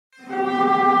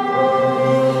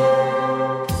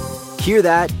Hear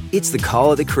that? It's the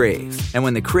call of the Crave. And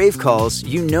when the Crave calls,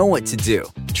 you know what to do.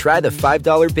 Try the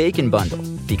 $5 Bacon Bundle,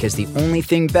 because the only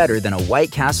thing better than a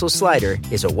White Castle slider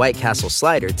is a White Castle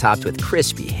slider topped with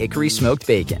crispy hickory smoked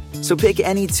bacon. So pick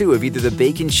any two of either the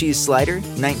Bacon Cheese Slider,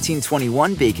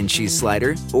 1921 Bacon Cheese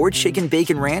Slider, or Chicken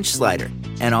Bacon Ranch Slider.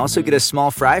 And also get a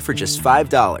small fry for just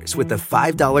 $5 with the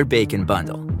 $5 Bacon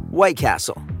Bundle. White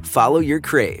Castle. Follow your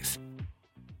crave.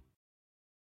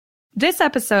 This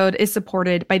episode is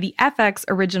supported by the FX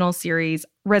original series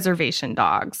Reservation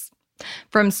Dogs.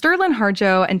 From Sterling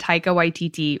Harjo and Taika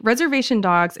Waititi, Reservation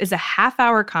Dogs is a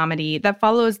half-hour comedy that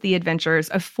follows the adventures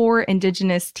of 4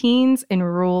 Indigenous teens in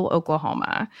rural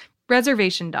Oklahoma.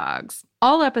 Reservation Dogs.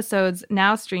 All episodes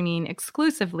now streaming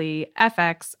exclusively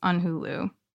FX on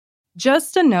Hulu.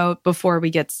 Just a note before we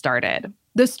get started.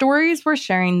 The stories we're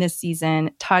sharing this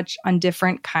season touch on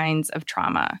different kinds of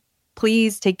trauma.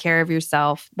 Please take care of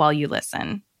yourself while you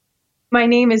listen. My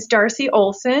name is Darcy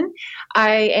Olson.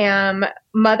 I am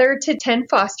mother to 10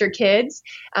 foster kids,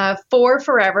 4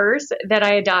 forevers that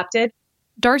I adopted.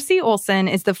 Darcy Olson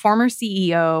is the former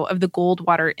CEO of the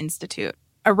Goldwater Institute,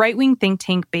 a right-wing think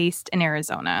tank based in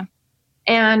Arizona.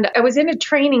 And I was in a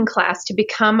training class to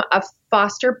become a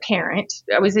foster parent.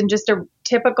 I was in just a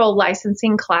typical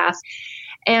licensing class.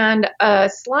 And a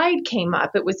slide came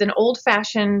up. It was an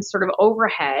old-fashioned sort of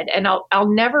overhead, and I'll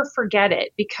never forget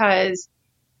it because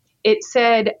it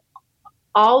said,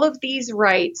 all of these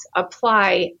rights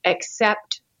apply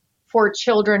except for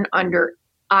children under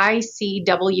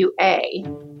ICWA.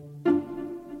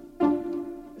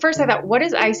 First, I thought, what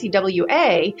is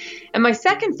ICWA? And my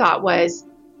second thought was,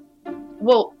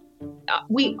 well,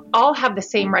 we all have the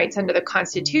same rights under the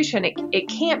Constitution. It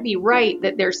can't be right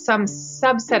that there's some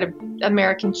subset of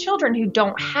American children who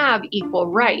don't have equal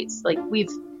rights. Like, we've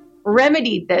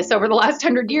remedied this over the last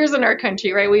 100 years in our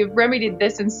country, right? We've remedied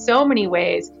this in so many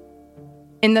ways.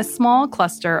 In the small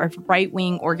cluster of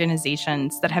right-wing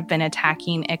organizations that have been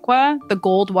attacking ICWA, the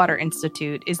Goldwater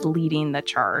Institute is leading the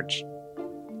charge.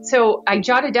 So I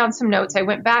jotted down some notes. I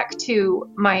went back to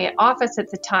my office at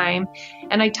the time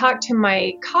and I talked to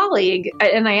my colleague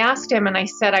and I asked him and I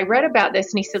said, I read about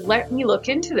this, and he said, let me look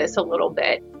into this a little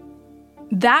bit.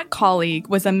 That colleague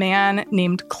was a man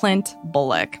named Clint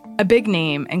Bullock, a big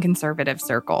name in conservative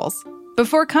circles.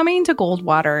 Before coming to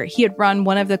Goldwater, he had run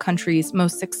one of the country's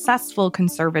most successful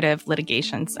conservative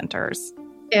litigation centers.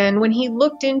 And when he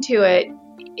looked into it,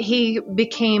 he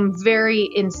became very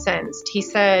incensed. He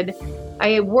said,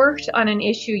 I worked on an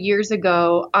issue years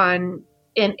ago and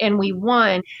we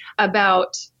won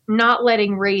about not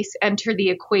letting race enter the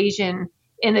equation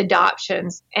in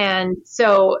adoptions. And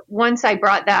so once I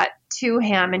brought that to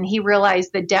him and he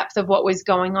realized the depth of what was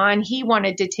going on, he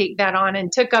wanted to take that on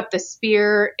and took up the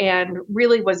spear and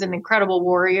really was an incredible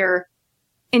warrior.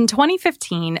 In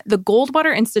 2015, the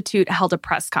Goldwater Institute held a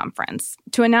press conference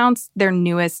to announce their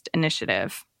newest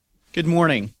initiative. Good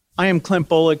morning. I am Clint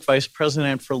Bullock, Vice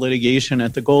President for Litigation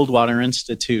at the Goldwater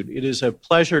Institute. It is a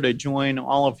pleasure to join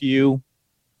all of you.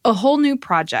 A whole new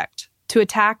project to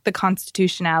attack the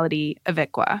constitutionality of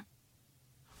ICWA.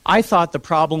 I thought the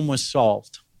problem was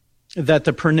solved, that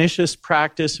the pernicious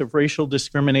practice of racial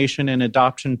discrimination in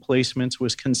adoption placements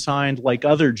was consigned, like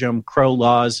other Jim Crow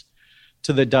laws,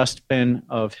 to the dustbin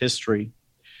of history.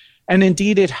 And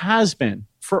indeed, it has been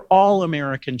for all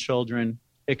American children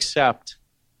except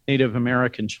Native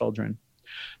American children.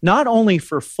 Not only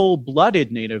for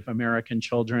full-blooded Native American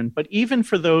children, but even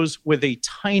for those with a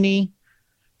tiny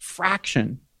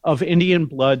fraction of Indian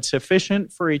blood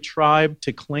sufficient for a tribe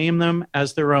to claim them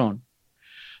as their own.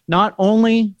 Not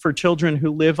only for children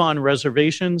who live on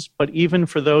reservations, but even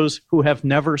for those who have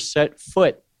never set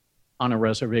foot on a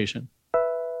reservation.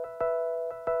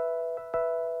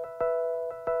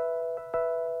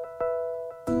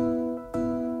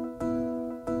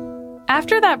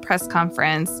 After that press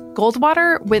conference,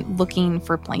 Goldwater went looking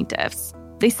for plaintiffs.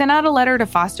 They sent out a letter to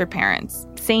foster parents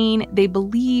saying they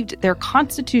believed their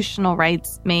constitutional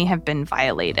rights may have been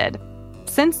violated.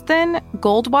 Since then,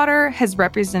 Goldwater has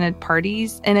represented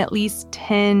parties in at least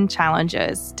 10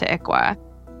 challenges to ICWA.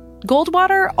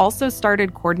 Goldwater also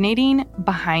started coordinating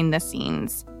behind the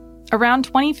scenes. Around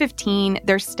 2015,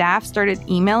 their staff started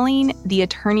emailing the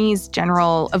attorneys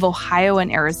general of Ohio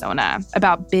and Arizona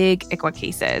about big ICWA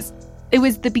cases. It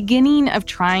was the beginning of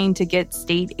trying to get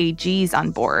state AGs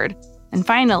on board. And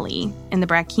finally, in the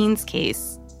Brackeen's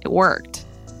case, it worked.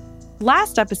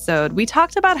 Last episode, we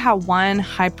talked about how one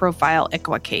high-profile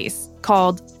ICWA case,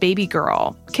 called Baby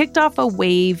Girl, kicked off a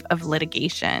wave of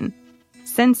litigation.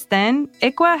 Since then,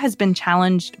 ICWA has been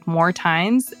challenged more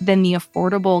times than the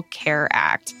Affordable Care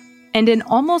Act. And in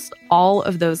almost all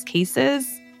of those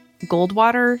cases,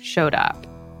 Goldwater showed up.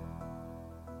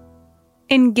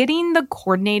 In getting the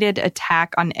coordinated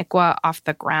attack on ICWA off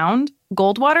the ground,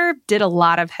 Goldwater did a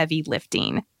lot of heavy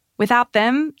lifting. Without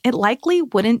them, it likely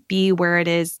wouldn't be where it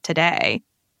is today.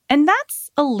 And that's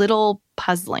a little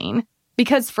puzzling,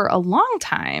 because for a long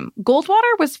time,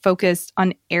 Goldwater was focused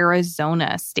on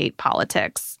Arizona state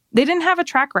politics. They didn't have a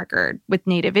track record with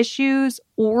Native issues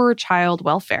or child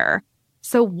welfare.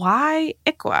 So why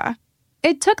ICWA?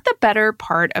 It took the better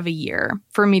part of a year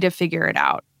for me to figure it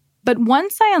out. But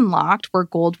once I unlocked where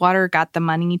Goldwater got the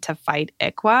money to fight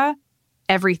ICWA,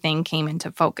 everything came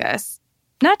into focus.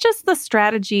 Not just the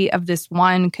strategy of this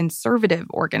one conservative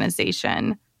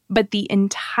organization, but the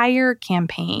entire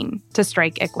campaign to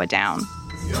strike ICWA down.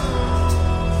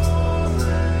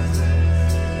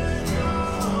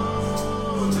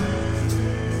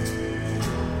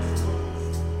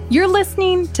 You're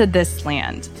listening to This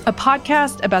Land, a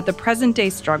podcast about the present-day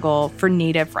struggle for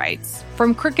Native rights.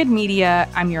 From Crooked Media,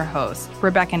 I'm your host,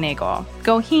 Rebecca Nagel,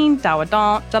 Gohin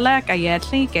Dawadon Dalek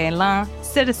Ayetli Gela,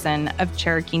 citizen of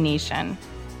Cherokee Nation.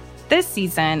 This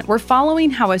season, we're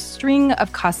following how a string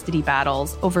of custody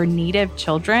battles over Native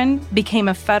children became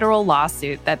a federal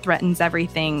lawsuit that threatens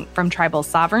everything from tribal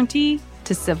sovereignty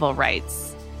to civil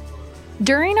rights.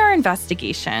 During our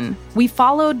investigation, we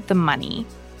followed the money.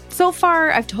 So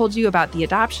far, I've told you about the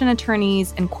adoption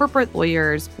attorneys and corporate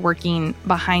lawyers working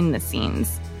behind the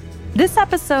scenes. This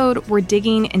episode, we're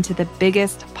digging into the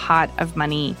biggest pot of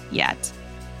money yet,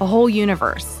 a whole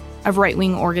universe of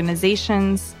right-wing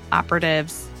organizations,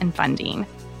 operatives, and funding.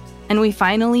 And we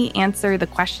finally answer the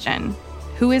question,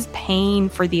 who is paying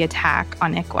for the attack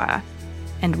on ICWA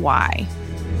and why?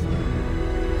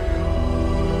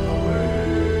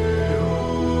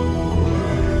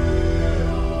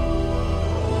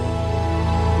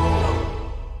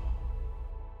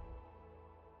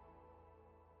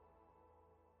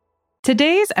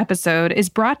 Today's episode is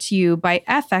brought to you by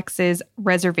FX's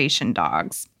Reservation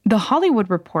Dogs. The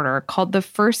Hollywood Reporter called the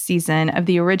first season of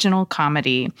the original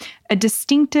comedy a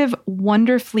distinctive,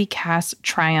 wonderfully cast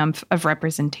triumph of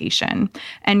representation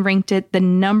and ranked it the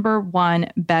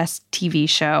 #1 best TV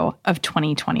show of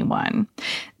 2021.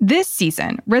 This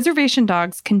season, Reservation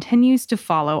Dogs continues to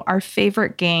follow our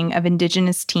favorite gang of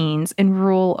Indigenous teens in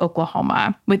rural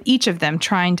Oklahoma, with each of them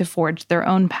trying to forge their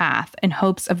own path in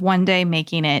hopes of one day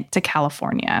making it to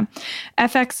California.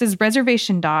 FX's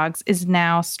Reservation Dogs is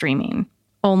now streaming.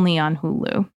 Only on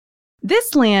Hulu.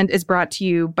 This Land is brought to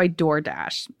you by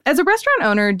DoorDash. As a restaurant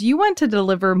owner, do you want to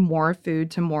deliver more food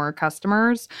to more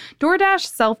customers? DoorDash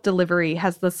Self-Delivery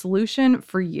has the solution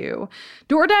for you.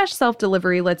 DoorDash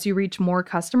Self-Delivery lets you reach more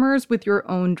customers with your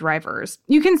own drivers.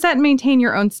 You can set and maintain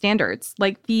your own standards,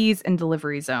 like fees and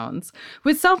delivery zones.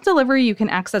 With Self-Delivery, you can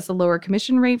access a lower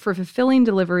commission rate for fulfilling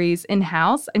deliveries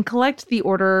in-house and collect the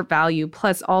order value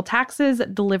plus all taxes,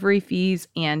 delivery fees,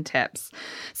 and tips.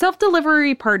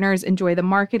 Self-Delivery partners enjoy the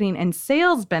marketing and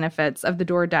sales benefits of the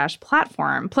DoorDash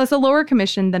platform, plus a lower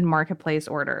commission than marketplace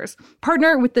orders.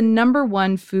 Partner with the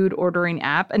 #1 food ordering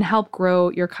app and help grow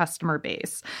your customer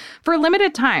base. For a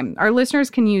limited time, our listeners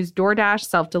can use DoorDash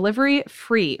Self-Delivery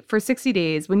free for 60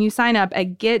 days when you sign up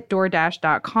at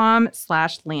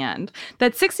getdoordash.com/land.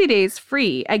 That's 60 days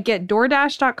free at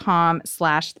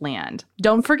getdoordash.com/land.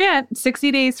 Don't forget, 60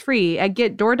 days free at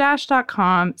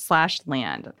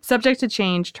getdoordash.com/land. Subject to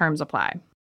change, terms apply.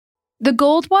 The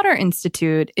Goldwater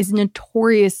Institute is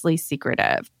notoriously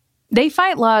secretive. They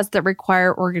fight laws that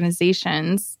require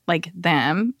organizations, like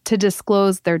them, to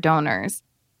disclose their donors.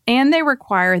 And they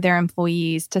require their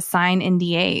employees to sign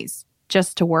NDAs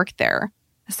just to work there.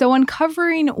 So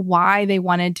uncovering why they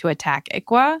wanted to attack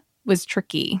ICWA was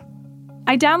tricky.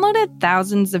 I downloaded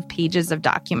thousands of pages of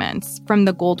documents from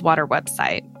the Goldwater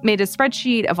website, made a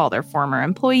spreadsheet of all their former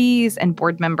employees and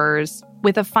board members.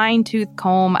 With a fine-tooth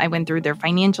comb, I went through their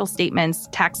financial statements,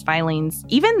 tax filings,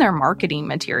 even their marketing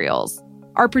materials.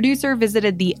 Our producer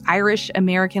visited the Irish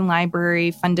American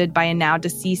Library, funded by a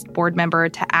now-deceased board member,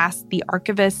 to ask the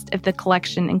archivist if the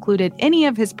collection included any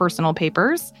of his personal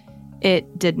papers.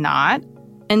 It did not.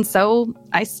 And so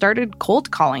I started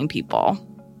cold calling people.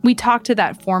 We talked to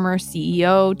that former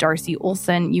CEO, Darcy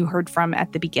Olson, you heard from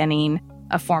at the beginning,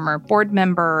 a former board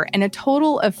member, and a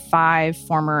total of 5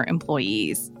 former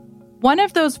employees. One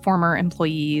of those former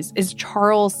employees is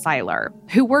Charles Seiler,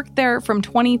 who worked there from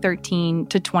 2013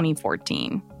 to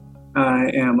 2014. I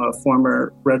am a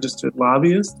former registered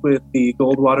lobbyist with the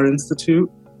Goldwater Institute,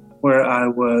 where I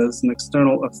was an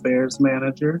external affairs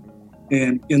manager.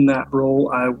 And in that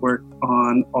role, I worked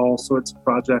on all sorts of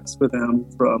projects for them,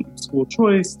 from school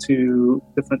choice to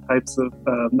different types of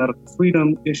medical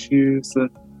freedom issues that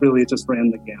really just ran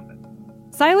the gamut.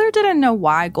 Seiler didn't know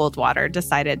why Goldwater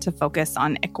decided to focus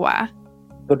on ICWA.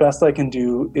 The best I can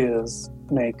do is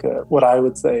make what I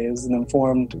would say is an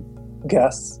informed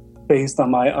guess based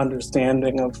on my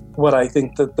understanding of what I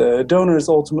think that the donors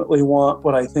ultimately want,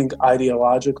 what I think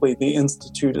ideologically the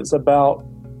Institute is about.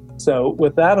 So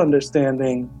with that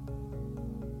understanding,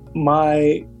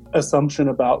 my assumption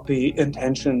about the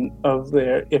intention of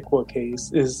their ICWA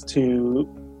case is to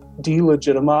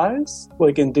delegitimize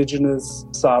indigenous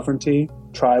sovereignty,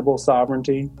 tribal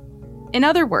sovereignty. In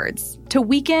other words, to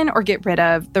weaken or get rid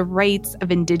of the rights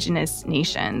of indigenous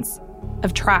nations,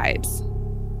 of tribes.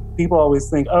 People always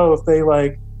think, if they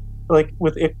like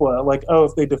with ICWA,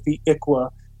 if they defeat ICWA,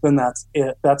 then that's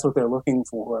it. That's what they're looking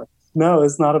for. No,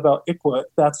 it's not about ICWA.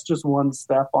 That's just one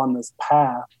step on this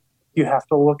path. You have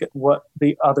to look at what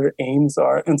the other aims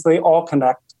are. And so they all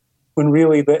connect when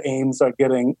really the aims are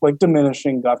getting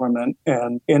diminishing government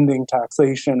and ending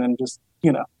taxation and just,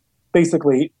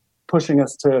 basically pushing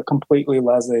us to a completely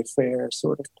laissez-faire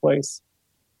sort of place.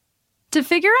 To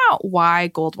figure out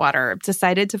why Goldwater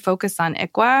decided to focus on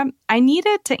ICWA, I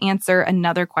needed to answer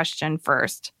another question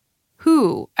first.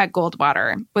 Who at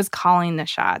Goldwater was calling the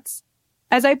shots?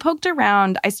 As I poked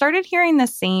around, I started hearing the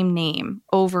same name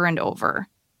over and over.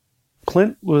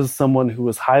 Clint was someone who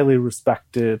was highly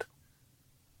respected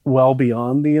well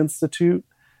beyond the Institute,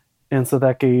 and so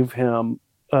that gave him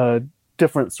a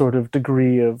different sort of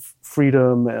degree of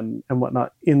freedom and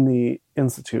whatnot in the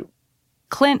Institute.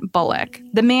 Clint Bullock,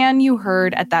 the man you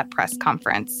heard at that press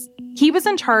conference. He was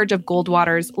in charge of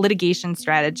Goldwater's litigation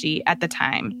strategy at the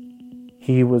time.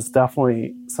 He was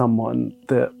definitely someone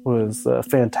that was a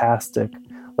fantastic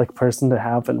person to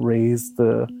have and raise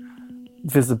the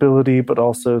visibility, but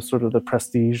also sort of the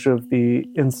prestige of the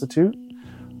Institute.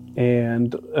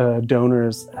 And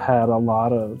donors had a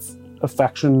lot of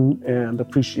affection and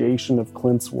appreciation of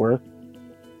Clint's work.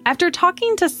 After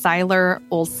talking to Seiler,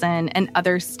 Olson, and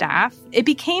other staff, it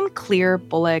became clear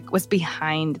Bullock was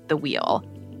behind the wheel.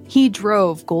 He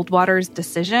drove Goldwater's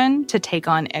decision to take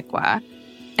on ICWA.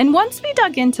 And once we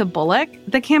dug into Bullock,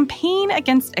 the campaign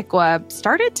against ICWA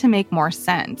started to make more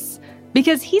sense,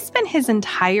 because he spent his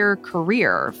entire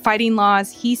career fighting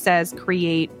laws he says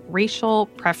create racial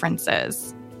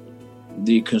preferences.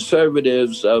 The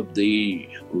conservatives of the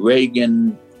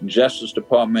Reagan Justice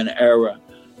Department era,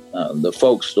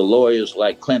 the lawyers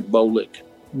like Clint Bullock,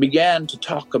 began to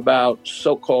talk about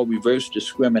so-called reverse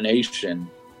discrimination.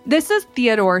 This is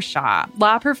Theodore Shaw,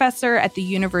 law professor at the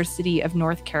University of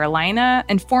North Carolina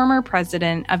and former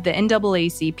president of the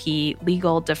NAACP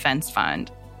Legal Defense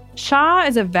Fund. Shaw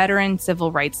is a veteran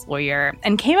civil rights lawyer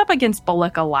and came up against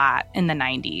Bullock a lot in the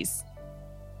 90s.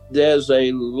 There's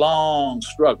a long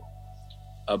struggle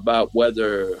about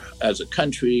whether, as a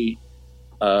country,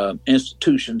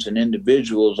 institutions and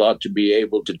individuals ought to be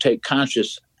able to take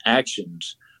conscious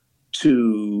actions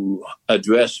to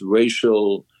address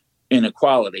racial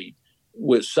inequality,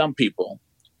 with some people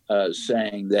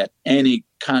saying that any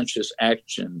conscious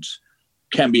actions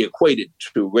can be equated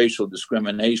to racial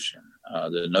discrimination.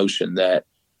 The notion that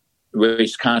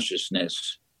race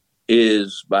consciousness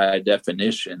is, by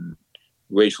definition,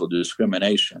 racial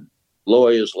discrimination.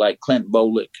 Lawyers like Clint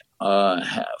Bullock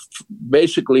have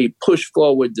basically pushed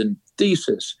forward the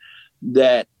thesis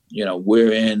that,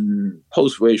 we're in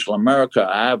post-racial America.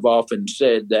 I've often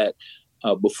said that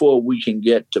before we can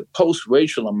get to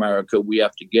post-racial America, we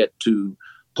have to get to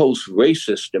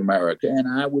post-racist America. And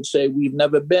I would say we've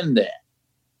never been there.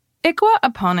 ICWA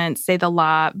opponents say the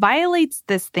law violates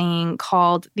this thing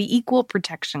called the Equal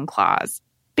Protection Clause.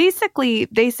 Basically,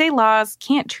 they say laws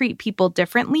can't treat people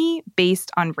differently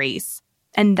based on race.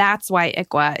 And that's why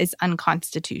ICWA is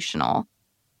unconstitutional.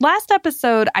 Last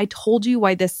episode, I told you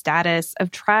why the status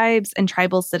of tribes and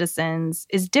tribal citizens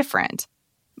is different.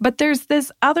 But there's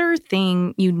this other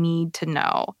thing you need to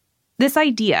know. This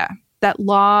idea that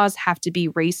laws have to be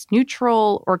race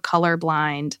neutral or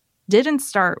colorblind didn't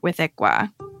start with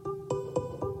ICWA.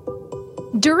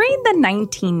 During the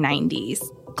 1990s,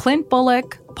 Clint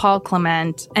Bullock, Paul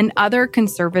Clement, and other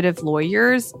conservative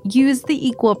lawyers used the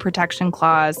Equal Protection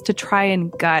Clause to try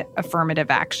and gut affirmative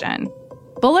action.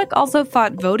 Bullock also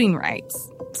fought voting rights,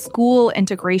 school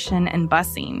integration and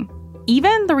busing,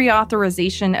 even the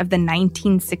reauthorization of the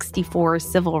 1964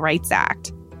 Civil Rights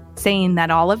Act, saying that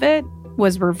all of it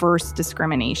was reverse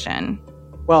discrimination.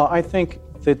 Well, I think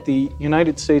that the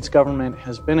United States government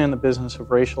has been in the business of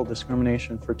racial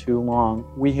discrimination for too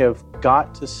long. We have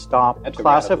got to stop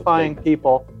classifying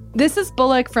people. This is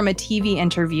Bullock from a TV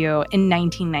interview in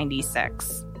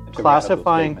 1996.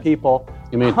 Classifying people.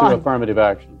 You mean through affirmative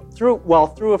action?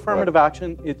 Through affirmative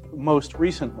action, most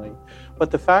recently. But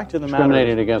the fact of the matter is,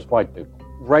 discriminating against white people.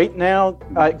 Right now,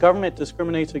 government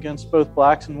discriminates against both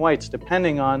blacks and whites,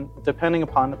 depending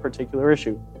upon the particular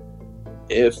issue.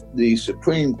 If the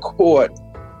Supreme Court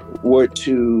were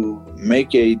to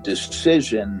make a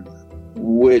decision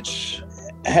which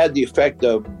had the effect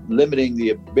of limiting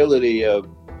the ability of,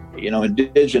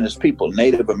 indigenous people,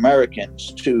 Native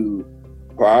Americans, to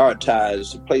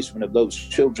prioritize the placement of those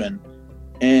children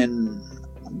in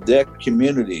their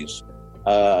communities,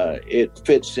 it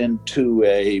fits into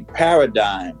a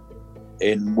paradigm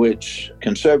in which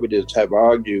conservatives have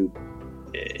argued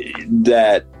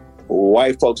that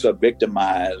white folks are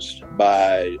victimized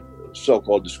by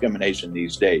so-called discrimination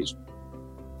these days.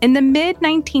 In the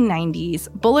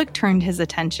mid-1990s, Bullock turned his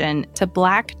attention to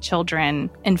Black children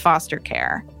in foster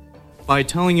care. By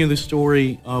telling you the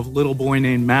story of a little boy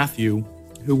named Matthew,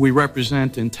 who we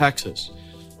represent in Texas.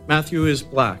 Matthew is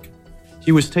Black.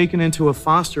 He was taken into a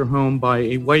foster home by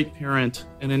a white parent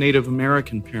and a Native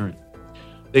American parent.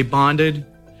 They bonded,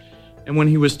 and when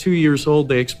he was 2 years old,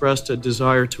 they expressed a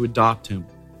desire to adopt him.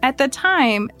 At the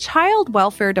time, child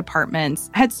welfare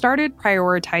departments had started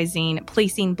prioritizing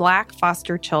placing Black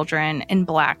foster children in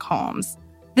Black homes.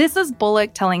 This is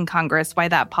Bullock telling Congress why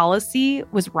that policy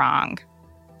was wrong.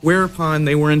 Whereupon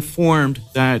they were informed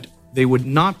that they would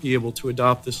not be able to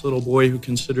adopt this little boy who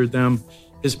considered them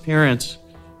his parents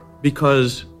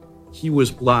because he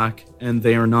was Black and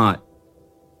they are not.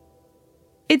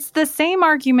 It's the same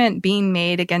argument being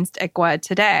made against ICWA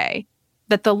today,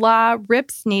 that the law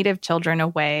rips Native children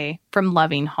away from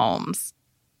loving homes.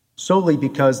 Solely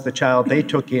because the child they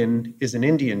took in is an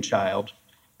Indian child,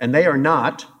 and they are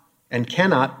not, and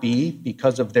cannot be,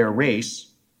 because of their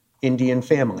race, Indian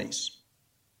families.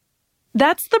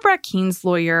 That's the Brett Keane's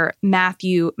lawyer,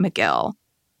 Matthew McGill.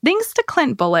 Thanks to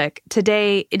Clint Bullock,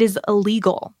 today it is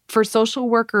illegal for social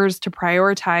workers to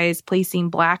prioritize placing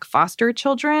Black foster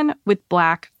children with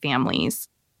Black families.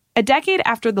 A decade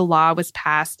after the law was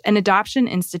passed, an Adoption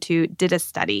Institute did a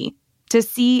study to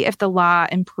see if the law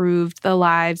improved the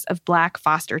lives of Black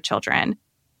foster children.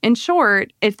 In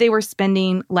short, if they were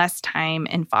spending less time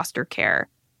in foster care.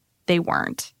 They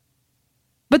weren't.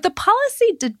 But the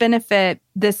policy did benefit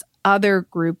this other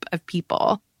group of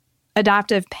people,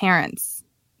 adoptive parents,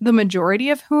 the majority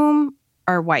of whom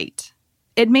are white.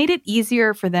 It made it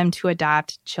easier for them to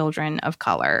adopt children of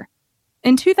color.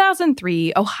 In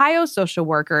 2003, Ohio social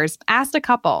workers asked a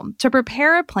couple to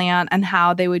prepare a plan on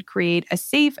how they would create a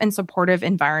safe and supportive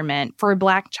environment for a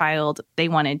Black child they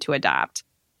wanted to adopt.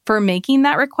 For making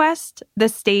that request, the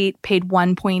state paid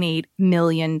 $1.8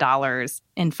 million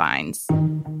in fines.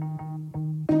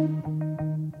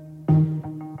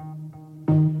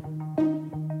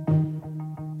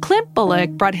 Clint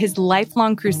Bullock brought his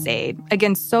lifelong crusade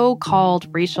against so-called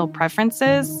racial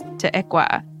preferences to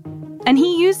ICWA. And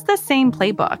he used the same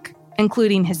playbook,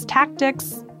 including his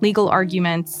tactics, legal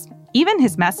arguments, even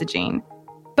his messaging.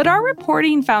 But our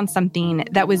reporting found something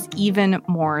that was even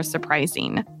more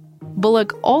surprising.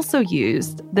 Bullock also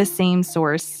used the same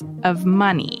source of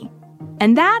money.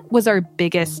 And that was our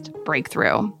biggest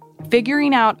breakthrough,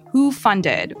 figuring out who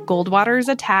funded Goldwater's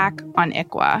attack on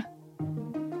ICWA.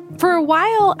 For a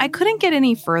while, I couldn't get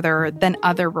any further than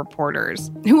other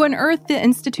reporters who unearthed the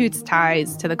Institute's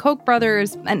ties to the Koch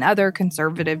brothers and other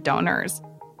conservative donors.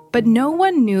 But no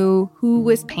one knew who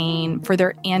was paying for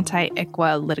their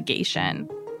anti-ICWA litigation.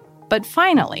 But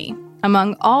finally,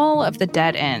 among all of the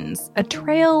dead ends, a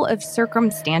trail of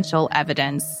circumstantial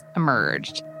evidence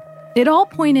emerged. It all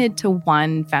pointed to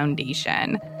one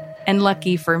foundation. And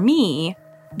lucky for me,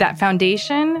 that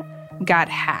foundation got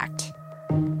hacked.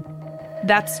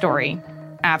 That story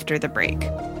after the break.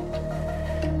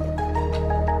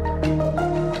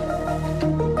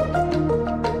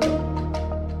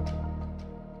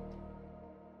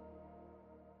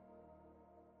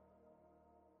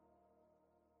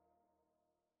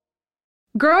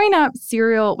 Growing up,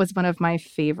 cereal was one of my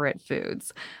favorite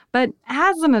foods. But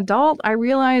as an adult, I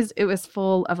realized it was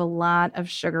full of a lot of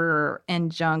sugar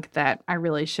and junk that I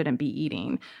really shouldn't be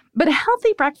eating. But a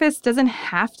healthy breakfast doesn't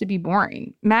have to be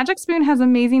boring. Magic Spoon has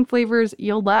amazing flavors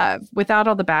you'll love without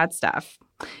all the bad stuff.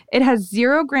 It has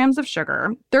 0 grams of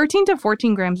sugar, 13 to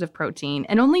 14 grams of protein,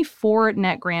 and only 4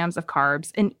 net grams of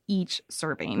carbs in each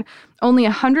serving. Only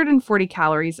 140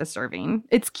 calories a serving.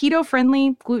 It's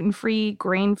keto-friendly, gluten-free,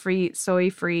 grain-free,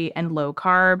 soy-free, and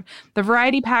low-carb. The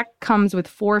variety pack comes with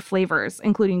 4 flavors,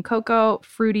 including cocoa,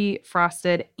 fruity,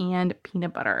 frosted, and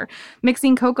peanut butter.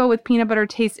 Mixing cocoa with peanut butter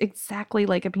tastes exactly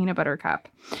like a peanut butter cup.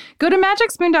 Go to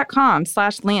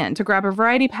magicspoon.com/land to grab a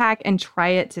variety pack and try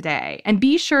it today. And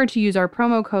be sure to use our promo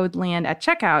promo code LAND at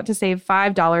checkout to save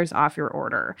 $5 off your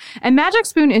order. And Magic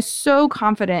Spoon is so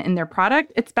confident in their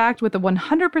product, it's backed with a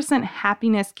 100%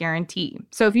 happiness guarantee.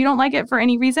 So if you don't like it for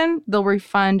any reason, they'll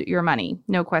refund your money.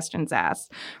 No questions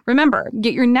asked. Remember,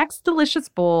 get your next delicious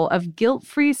bowl of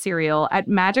guilt-free cereal at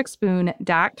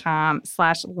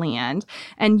magicspoon.com/land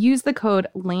and use the code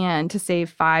LAND to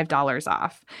save $5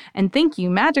 off. And thank you,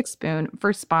 Magic Spoon,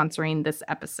 for sponsoring this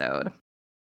episode.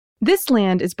 This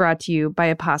LAND is brought to you by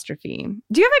Apostrophe.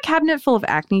 Do you have a cabinet full of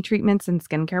acne treatments and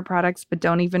skincare products but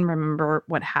don't even remember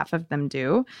what half of them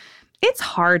do? It's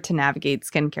hard to navigate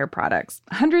skincare products.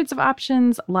 Hundreds of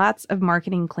options, lots of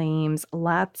marketing claims,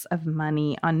 lots of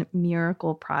money on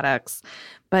miracle products,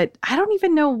 but I don't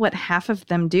even know what half of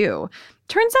them do.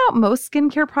 Turns out most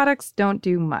skincare products don't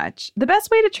do much. The best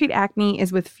way to treat acne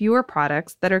is with fewer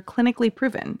products that are clinically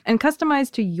proven and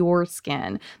customized to your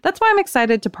skin. That's why I'm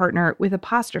excited to partner with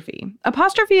Apostrophe.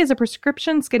 Apostrophe is a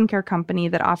prescription skincare company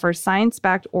that offers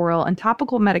science-backed oral and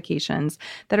topical medications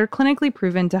that are clinically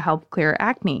proven to help clear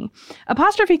acne.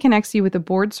 Apostrophe connects you with a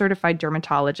board-certified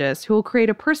dermatologist who will create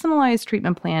a personalized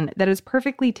treatment plan that is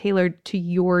perfectly tailored to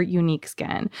your unique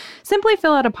skin. Simply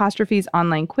fill out Apostrophe's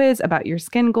online quiz about your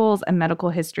skin goals and medical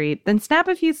history, then snap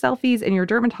a few selfies and your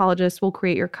dermatologist will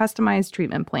create your customized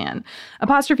treatment plan.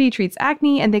 Apostrophe treats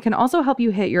acne, and they can also help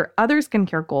you hit your other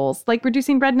skincare goals like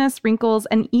reducing redness, wrinkles,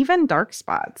 and even dark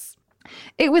spots.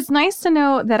 It was nice to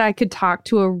know that I could talk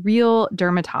to a real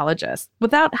dermatologist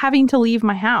without having to leave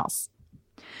my house.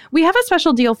 We have a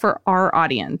special deal for our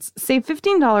audience. Save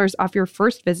 $15 off your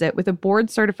first visit with a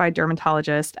board-certified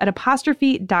dermatologist at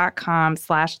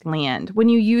apostrophe.com/land when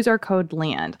you use our code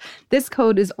LAND. This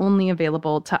code is only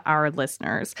available to our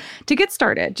listeners. To get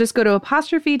started, just go to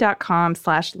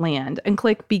apostrophe.com/land and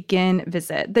click Begin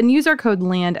Visit. Then use our code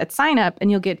LAND at sign up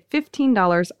and you'll get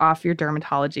 $15 off your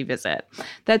dermatology visit.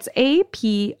 That's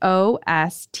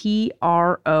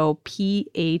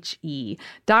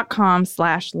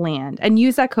apostrophe.com/land and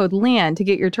use that code LAND to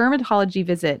get your dermatology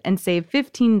visit and save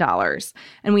 $15.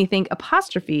 And we thank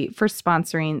Apostrophe for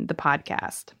sponsoring the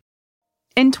podcast.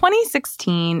 In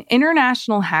 2016,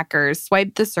 international hackers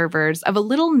swiped the servers of a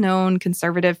little-known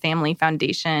conservative family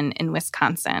foundation in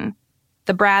Wisconsin,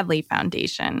 the Bradley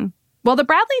Foundation. While the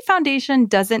Bradley Foundation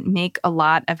doesn't make a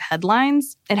lot of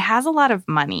headlines, it has a lot of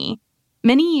money.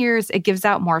 Many years, it gives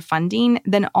out more funding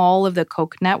than all of the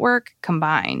Koch network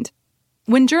combined.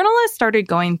 When journalists started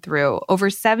going through over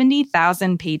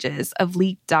 70,000 pages of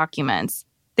leaked documents,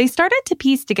 they started to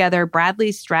piece together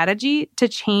Bradley's strategy to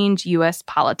change U.S.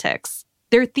 politics.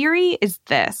 Their theory is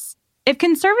this: if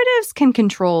conservatives can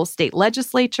control state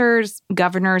legislatures,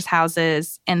 governors'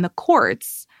 houses, and the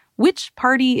courts, which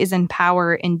party is in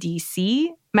power in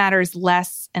D.C. matters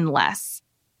less and less.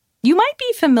 You might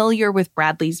be familiar with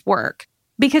Bradley's work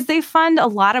because they fund a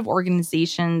lot of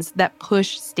organizations that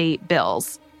push state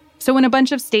bills. So when a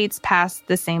bunch of states pass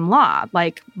the same law,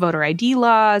 like voter ID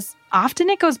laws, often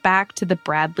it goes back to the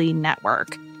Bradley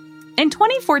network. In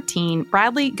 2014,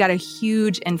 Bradley got a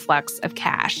huge influx of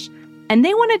cash, and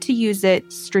they wanted to use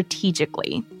it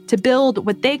strategically to build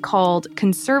what they called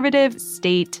conservative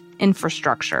state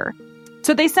infrastructure.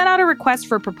 So they sent out a request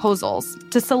for proposals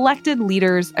to selected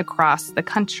leaders across the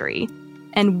country.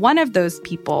 And one of those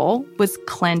people was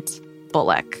Clint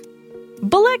Bullock.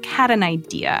 Bullock had an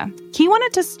idea. He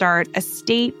wanted to start a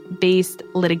state-based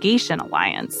litigation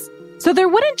alliance. So there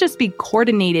wouldn't just be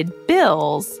coordinated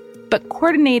bills, but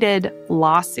coordinated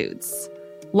lawsuits.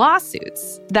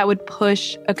 Lawsuits that would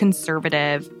push a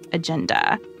conservative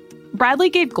agenda. Bradley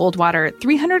gave Goldwater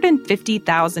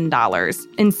 $350,000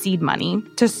 in seed money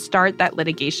to start that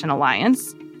litigation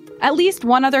alliance. At least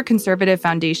one other conservative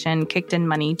foundation kicked in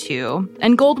money too,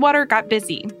 and Goldwater got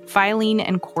busy filing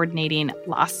and coordinating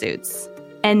lawsuits.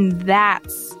 And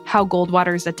that's how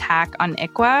Goldwater's attack on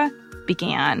ICWA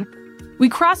began. We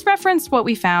cross-referenced what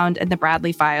we found in the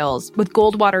Bradley files with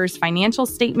Goldwater's financial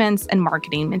statements and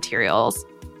marketing materials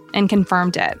and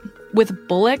confirmed it. With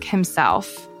Bullock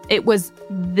himself, it was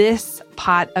this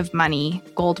pot of money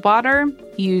Goldwater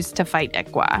used to fight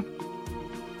ICWA.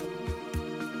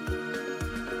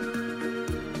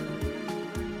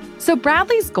 So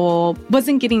Bradley's goal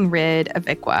wasn't getting rid of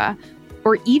ICWA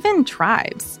or even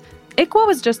tribes. ICWA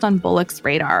was just on Bullock's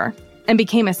radar and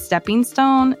became a stepping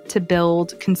stone to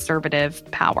build conservative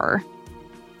power.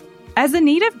 As a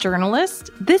Native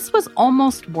journalist, this was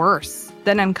almost worse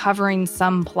than uncovering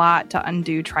some plot to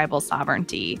undo tribal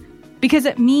sovereignty, because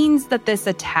it means that this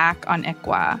attack on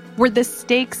ICWA, where the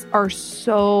stakes are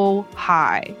so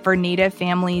high for Native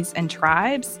families and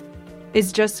tribes,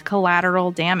 is just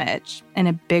collateral damage in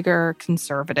a bigger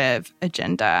conservative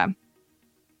agenda.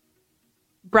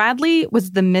 Bradley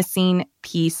was the missing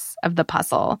piece of the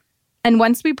puzzle. And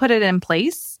once we put it in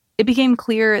place, it became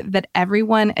clear that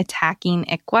everyone attacking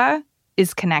ICWA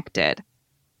is connected.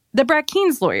 The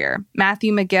Brackeen's lawyer,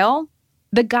 Matthew McGill,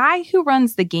 the guy who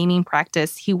runs the gaming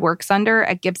practice he works under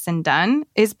at Gibson Dunn,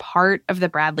 is part of the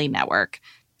Bradley network.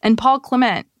 And Paul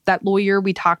Clement, that lawyer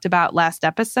we talked about last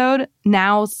episode,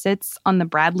 now sits on the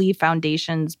Bradley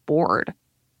Foundation's board.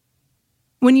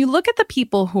 When you look at the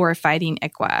people who are fighting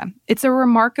ICWA, it's a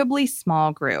remarkably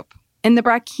small group. In the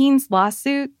Brackeen's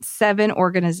lawsuit, 7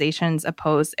 organizations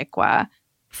oppose ICWA.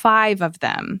 5 of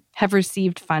them have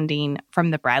received funding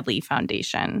from the Bradley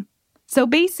Foundation. So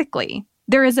basically,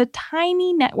 there is a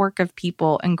tiny network of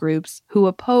people and groups who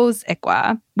oppose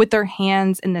ICWA with their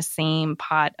hands in the same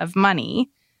pot of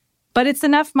money, but it's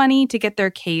enough money to get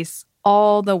their case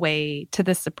all the way to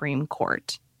the Supreme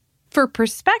Court. For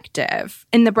perspective,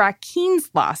 in the Brackeen's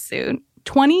lawsuit,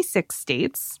 26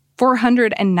 states,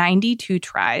 492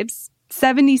 tribes,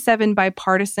 77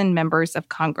 bipartisan members of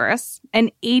Congress,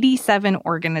 and 87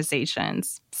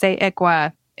 organizations say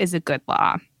ICWA is a good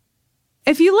law.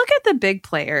 If you look at the big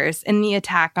players in the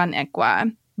attack on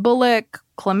ICWA, Bullock,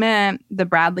 Clement, the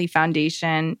Bradley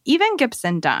Foundation, even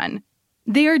Gibson Dunn,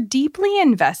 they are deeply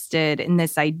invested in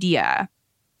this idea,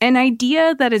 an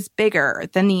idea that is bigger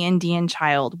than the Indian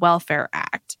Child Welfare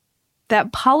Act,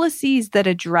 that policies that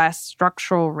address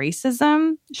structural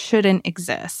racism shouldn't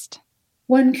exist.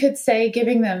 One could say,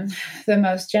 giving them the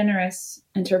most generous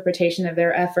interpretation of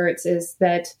their efforts, is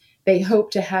that they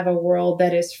hope to have a world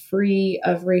that is free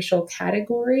of racial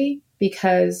category,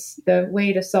 because the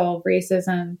way to solve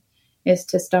racism is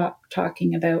to stop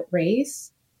talking about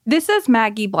race. This is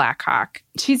Maggie Blackhawk.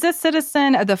 She's a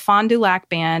citizen of the Fond du Lac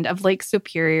Band of Lake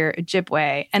Superior,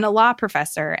 Ojibwe, and a law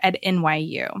professor at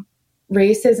NYU.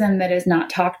 Racism that is not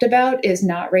talked about is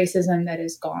not racism that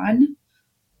is gone.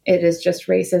 It is just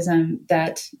racism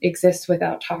that exists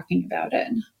without talking about it.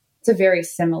 It's a very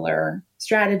similar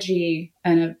strategy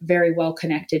and a very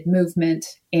well-connected movement,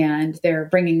 and they're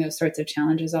bringing those sorts of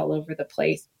challenges all over the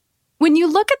place. When you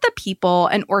look at the people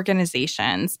and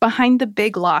organizations behind the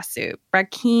big lawsuit,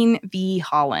 Brackeen v.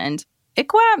 Holland,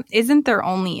 ICWA isn't their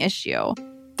only issue.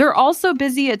 They're also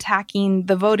busy attacking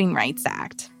the Voting Rights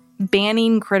Act,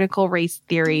 banning critical race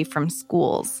theory from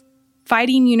schools,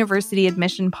 fighting university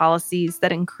admission policies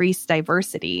that increase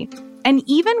diversity, and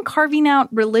even carving out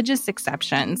religious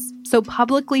exceptions so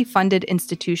publicly funded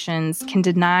institutions can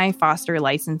deny foster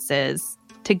licenses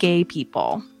to gay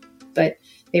people. But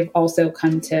they've also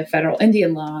come to federal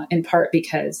Indian law in part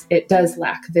because it does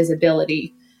lack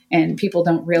visibility, and people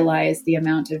don't realize the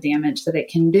amount of damage that it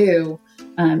can do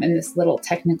in this little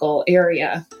technical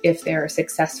area. If they're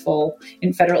successful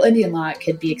in federal Indian law, it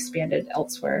could be expanded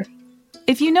elsewhere.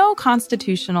 If you know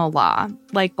constitutional law,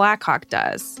 like Blackhawk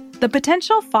does, the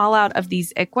potential fallout of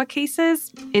these ICWA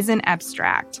cases isn't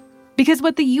abstract. Because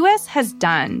what the U.S. has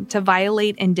done to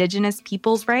violate Indigenous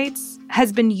peoples' rights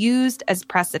has been used as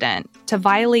precedent to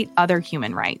violate other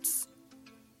human rights.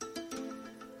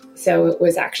 So it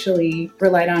was actually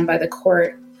relied on by the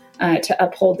court to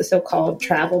uphold the so-called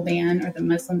travel ban or the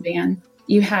Muslim ban.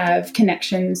 You have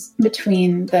connections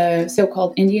between the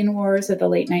so-called Indian Wars of the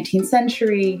late 19th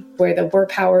century, where the war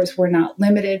powers were not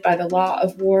limited by the law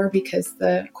of war because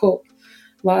the, quote,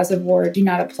 laws of war do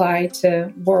not apply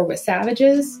to war with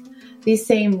savages. These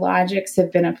same logics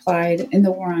have been applied in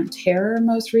the War on Terror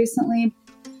most recently.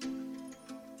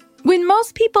 When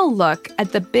most people look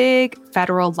at the big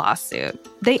federal lawsuit,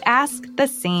 they ask the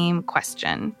same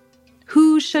question.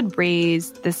 Who should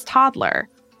raise this toddler?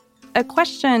 A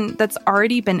question that's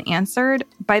already been answered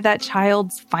by that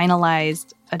child's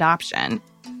finalized adoption.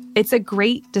 It's a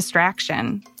great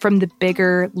distraction from the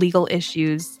bigger legal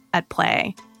issues at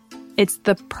play. It's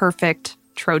the perfect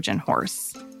Trojan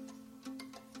horse.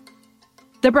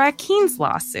 The Brackeen's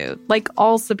lawsuit, like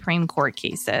all Supreme Court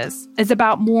cases, is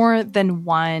about more than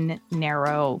one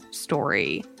narrow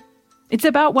story. It's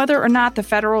about whether or not the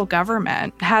federal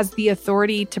government has the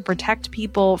authority to protect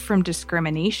people from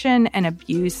discrimination and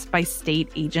abuse by state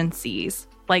agencies,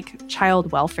 like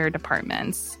child welfare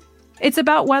departments. It's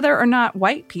about whether or not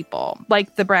white people,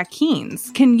 like the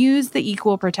Brackeens, can use the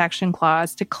Equal Protection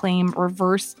Clause to claim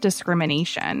reverse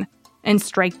discrimination and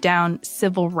strike down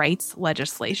civil rights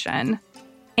legislation.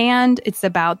 And it's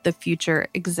about the future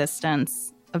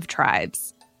existence of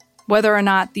tribes. Whether or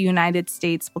not the United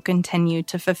States will continue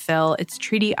to fulfill its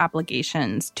treaty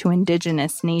obligations to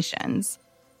indigenous nations,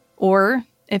 or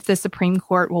if the Supreme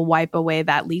Court will wipe away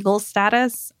that legal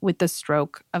status with the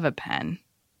stroke of a pen.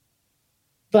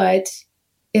 But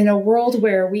in a world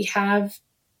where we have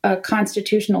a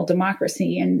constitutional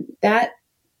democracy, and that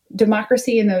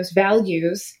democracy and those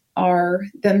values are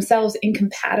themselves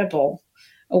incompatible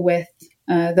with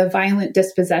the violent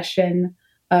dispossession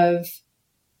of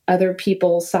other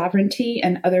people's sovereignty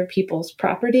and other people's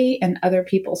property and other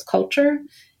people's culture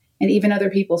and even other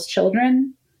people's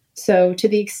children. So to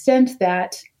the extent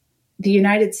that the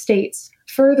United States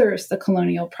furthers the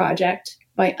colonial project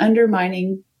by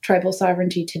undermining tribal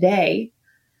sovereignty today,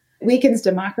 weakens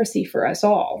democracy for us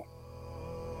all.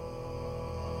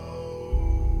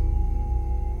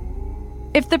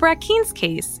 If the Brackeen's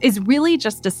case is really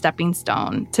just a stepping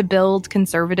stone to build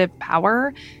conservative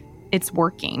power, it's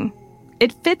working.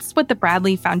 It fits what the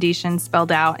Bradley Foundation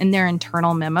spelled out in their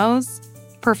internal memos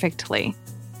perfectly.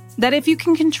 That if you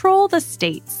can control the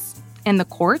states and the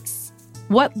courts,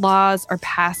 what laws are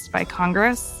passed by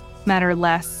Congress matter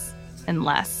less and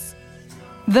less.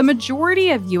 The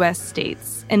majority of U.S.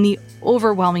 states and the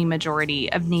overwhelming majority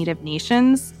of Native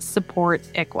nations support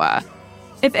ICWA.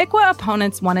 If ICWA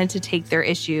opponents wanted to take their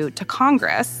issue to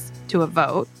Congress to a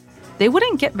vote, they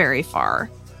wouldn't get very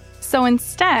far. So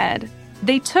instead,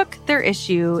 they took their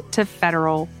issue to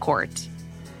federal court.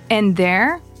 And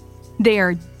there, they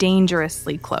are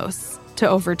dangerously close to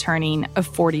overturning a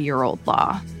 40-year-old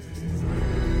law.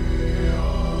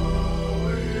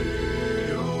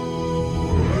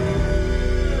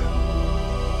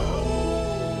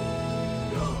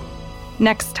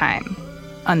 Next time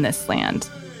on This Land.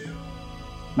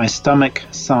 My stomach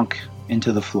sunk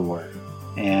into the floor,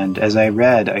 and as I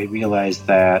read, I realized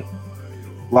that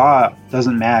law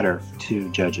doesn't matter to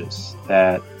judges,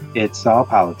 that it's all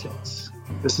politics.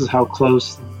 This is how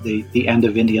close the end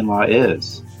of Indian law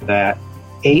is, that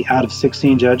 8 out of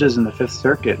 16 judges in the Fifth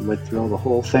Circuit would throw the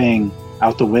whole thing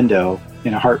out the window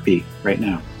in a heartbeat right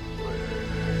now.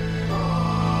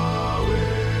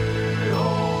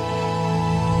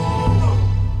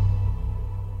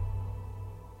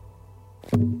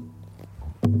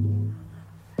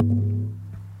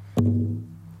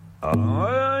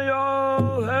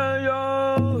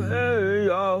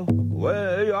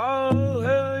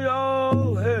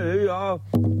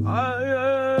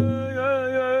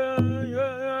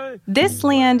 This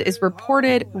Land is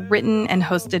reported, written, and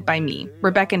hosted by me,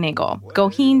 Rebecca Nagel,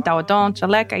 Gohin Daudon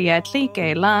Chalek Ayatli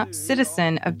Keila,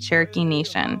 citizen of Cherokee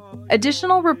Nation.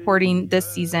 Additional reporting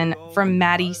this season from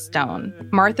Maddie Stone,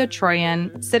 Martha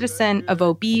Troyan, citizen of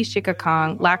Obi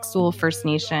Shikakong, Laxul First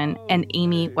Nation, and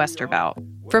Amy Westervelt.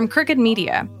 From Crooked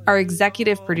Media, our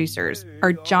executive producers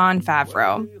are John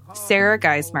Favreau, Sarah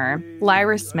Geismer,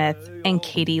 Lyra Smith, and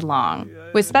Katie Long,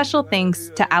 with special thanks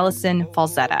to Allison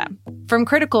Falzetta. From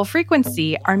Critical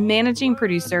Frequency, our managing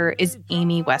producer is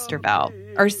Amy Westervelt.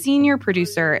 Our senior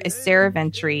producer is Sarah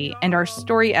Ventry, and our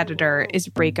story editor is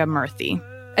Reka Murthy.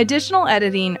 Additional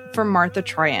editing from Martha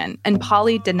Troyan and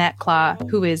Polly Danette-Claw,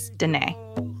 who is Danae.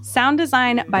 Sound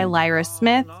design by Lyra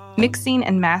Smith, mixing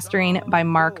and mastering by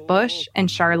Mark Bush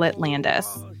and Charlotte Landis.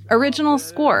 Original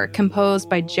score composed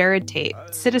by Jared Tate,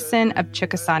 citizen of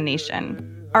Chickasaw Nation.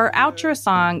 Our outro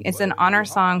song is an honor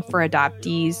song for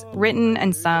adoptees, written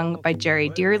and sung by Jerry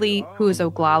Dearly, who is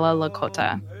Oglala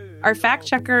Lakota. Our fact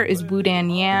checker is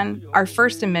Wudan Yan. Our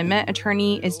First Amendment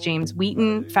attorney is James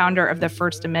Wheaton, founder of the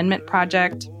First Amendment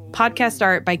Project. Podcast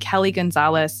art by Kelly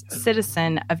Gonzalez,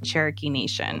 citizen of Cherokee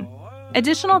Nation.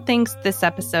 Additional thanks this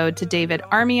episode to David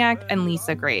Armiak and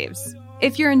Lisa Graves.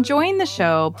 If you're enjoying the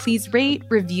show, please rate,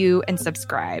 review, and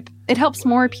subscribe. It helps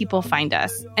more people find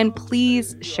us, and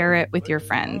please share it with your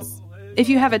friends. If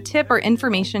you have a tip or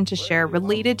information to share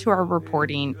related to our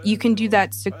reporting, you can do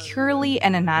that securely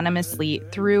and anonymously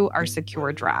through our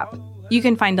secure drop. You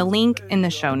can find a link in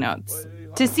the show notes.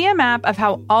 To see a map of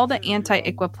how all the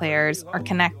anti-ICWA players are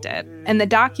connected and the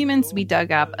documents we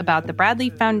dug up about the Bradley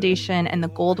Foundation and the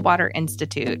Goldwater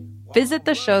Institute, visit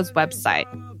the show's website.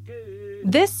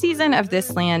 This season of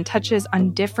This Land touches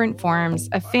on different forms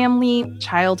of family,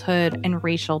 childhood, and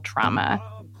racial trauma.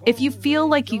 If you feel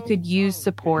like you could use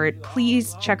support,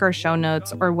 please check our show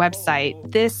notes or website,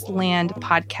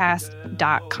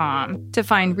 thislandpodcast.com, to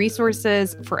find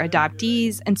resources for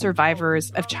adoptees and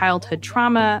survivors of childhood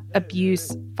trauma,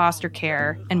 abuse, foster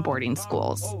care, and boarding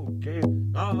schools.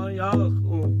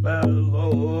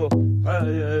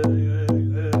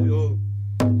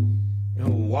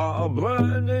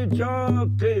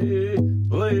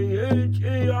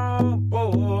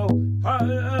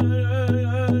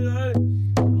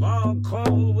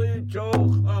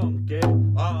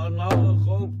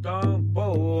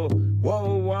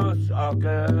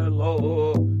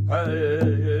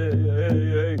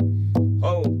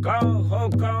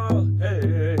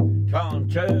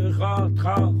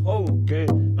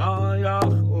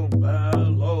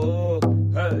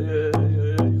 Hey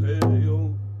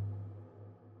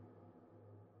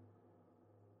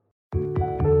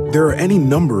There are any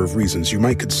number of reasons you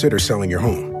might consider selling your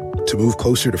home. To move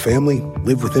closer to family,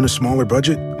 live within a smaller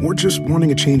budget, or just wanting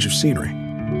a change of scenery.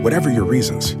 Whatever your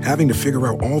reasons, having to figure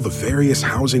out all the various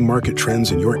housing market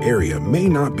trends in your area may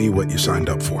not be what you signed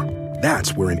up for.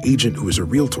 That's where an agent who is a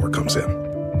realtor comes in.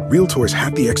 Realtors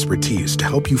have the expertise to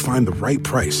help you find the right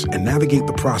price and navigate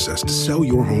the process to sell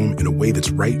your home in a way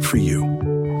that's right for you.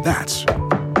 That's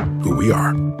who we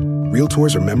are.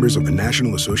 Realtors are members of the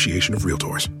National Association of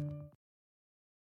Realtors.